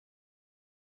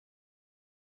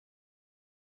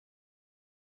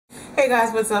Hey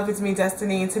guys, what's up? It's me,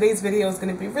 Destiny, and today's video is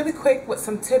going to be really quick with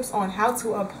some tips on how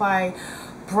to apply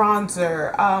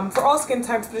bronzer for all skin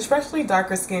types, but especially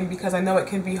darker skin, because I know it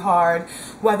can be hard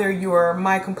whether you're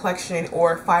my complexion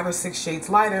or 5 or 6 shades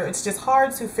lighter. It's just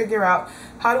hard to figure out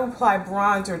how to apply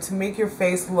bronzer to make your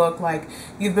face look like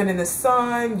you've been in the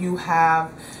sun, you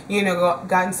have,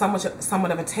 gotten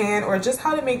somewhat of a tan, or just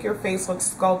how to make your face look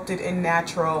sculpted and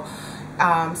natural.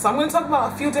 So I'm going to talk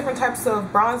about a few different types of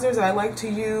bronzers that I like to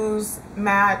use: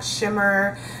 matte,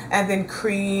 shimmer, and then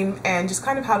cream, and just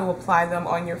kind of how to apply them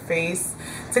on your face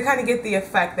to kind of get the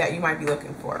effect that you might be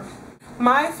looking for.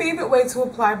 My favorite way to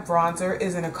apply bronzer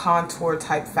is in a contour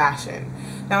type fashion.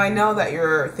 Now I know that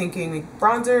you're thinking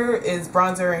bronzer is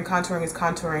bronzer and contouring is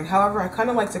contouring. However, I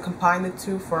kind of like to combine the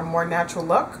two for a more natural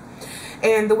look.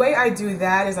 And the way I do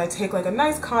that is I take like a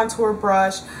nice contour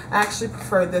brush. I actually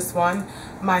prefer this one,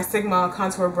 my Sigma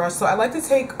contour brush. So I like to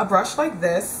take a brush like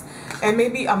this and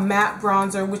maybe a matte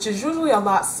bronzer, which is usually a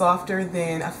lot softer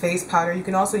than a face powder. You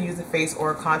can also use a face or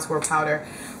a contour powder.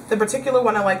 The particular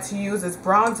one I like to use is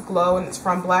Bronze Glow, and it's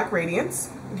from Black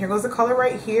Radiance. And here goes the color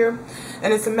right here,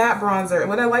 and it's a matte bronzer. And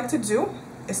what I like to do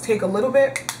is take a little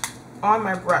bit on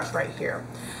my brush right here,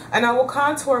 and I will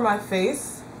contour my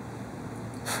face,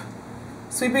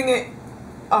 sweeping it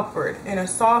upward in a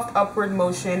soft upward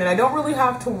motion. And I don't really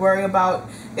have to worry about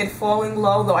it falling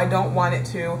low, though I don't want it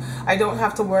to. I don't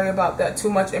have to worry about that too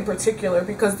much in particular,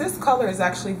 because this color is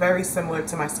actually very similar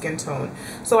to my skin tone.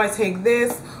 So I take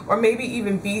this, or maybe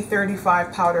even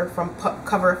B35 powder from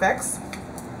Cover FX,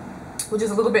 which is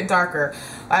a little bit darker.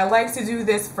 I like to do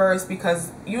this first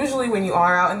because usually when you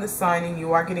are out in the sun and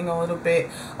you are getting a little bit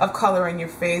of color in your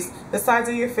face, the sides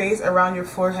of your face around your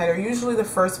forehead are usually the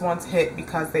first ones hit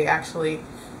because they actually,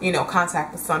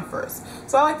 contact the sun first.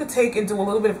 So I like to take and do a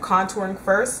little bit of contouring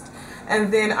first,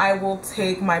 and then I will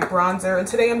take my bronzer. And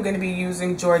today I'm going to be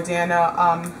using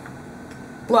Jordana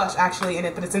blush actually in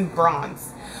it, but it's in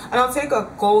bronze. And I'll take a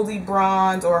goldy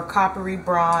bronze or a coppery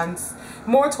bronze,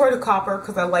 more toward a copper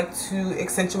because I like to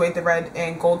accentuate the red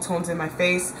and gold tones in my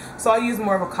face. So I'll use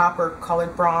more of a copper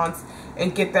colored bronze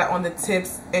and get that on the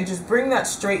tips and just bring that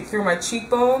straight through my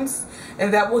cheekbones,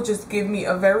 and that will just give me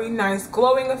a very nice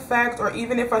glowing effect. Or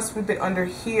even if I sweep it under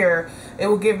here, it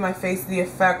will give my face the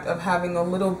effect of having a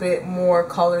little bit more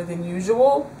color than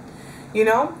usual,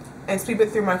 and sweep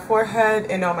it through my forehead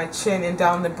and on my chin and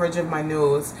down the bridge of my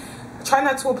nose. Try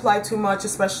not to apply too much,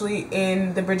 especially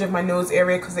in the bridge of my nose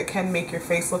area, because it can make your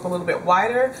face look a little bit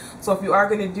wider. So if you are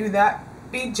going to do that,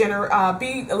 be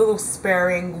a little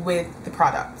sparing with the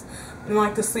product. And I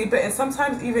like to sweep it, and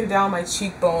sometimes even down my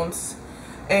cheekbones,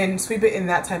 and sweep it in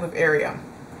that type of area.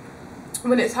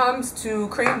 When it comes to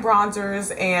cream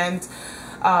bronzers and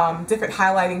different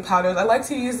highlighting powders, I like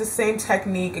to use the same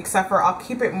technique, except for I'll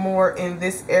keep it more in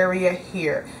this area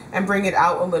here and bring it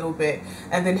out a little bit,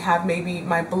 and then have maybe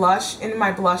my blush in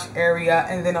my blush area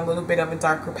and then a little bit of a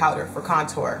darker powder for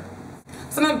contour.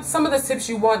 Some of the tips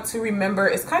you want to remember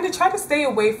is kind of try to stay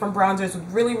away from bronzers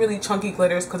with really chunky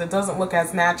glitters, because it doesn't look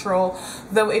as natural.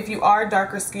 Though if you are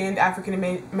darker skinned, African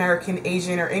American,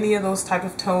 Asian, or any of those type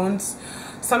of tones,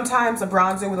 sometimes a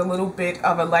bronzer with a little bit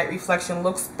of a light reflection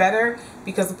looks better,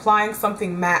 because applying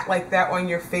something matte like that on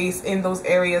your face in those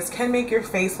areas can make your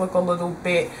face look a little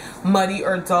bit muddy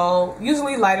or dull.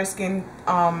 Usually lighter skinned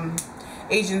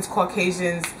Asians,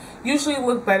 Caucasians usually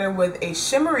look better with a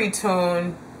shimmery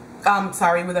tone,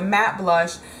 with a matte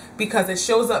blush, because it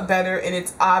shows up better and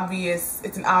it's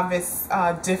an obvious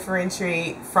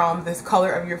differentiate from this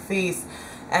color of your face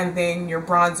and then your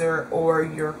bronzer or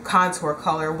your contour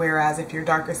color. Whereas if you're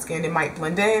darker skinned, it might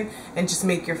blend in and just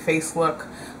make your face look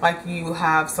like you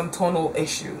have some tonal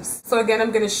issues. So again,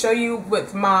 I'm going to show you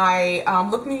with my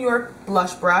Look New York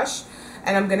blush brush,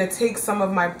 and I'm going to take some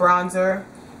of my bronzer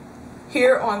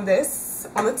here on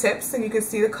the tips, and you can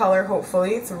see the color.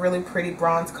 Hopefully it's a really pretty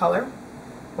bronze color,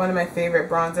 one of my favorite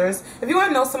bronzers. If you want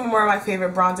to know some more of my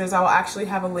favorite bronzers, I will actually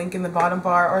have a link in the bottom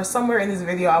bar, or somewhere in this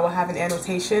video I will have an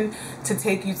annotation to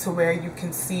take you to where you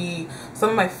can see some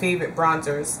of my favorite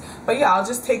bronzers. But yeah, I'll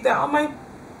just take that on my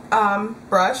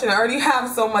brush, and I already have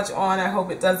so much on, I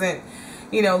hope it doesn't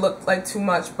look like too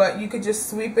much, but you could just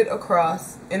sweep it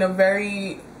across in a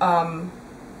very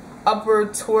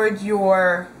upward toward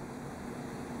your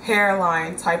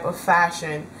hairline type of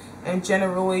fashion, and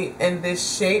generally in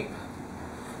this shape,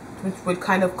 which would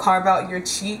kind of carve out your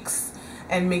cheeks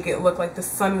and make it look like the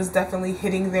sun was definitely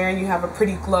hitting there and you have a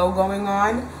pretty glow going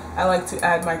on. I like to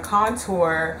add my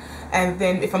contour And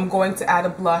then if I'm going to add a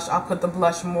blush, I'll put the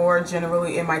blush more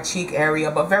generally in my cheek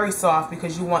area, but very soft,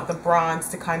 because you want the bronze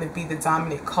to kind of be the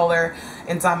dominant color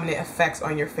and dominant effects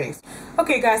on your face.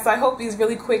 Okay guys, so I hope these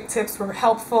really quick tips were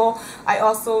helpful. I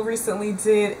also recently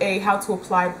did a how to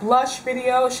apply blush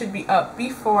video. It should be up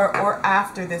before or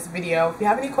after this video. If you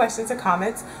have any questions or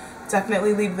comments,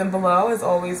 definitely leave them below. As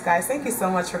always guys, thank you so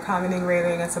much for commenting,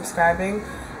 rating, and subscribing.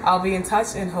 I'll be in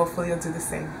touch and hopefully you'll do the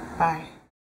same. Bye.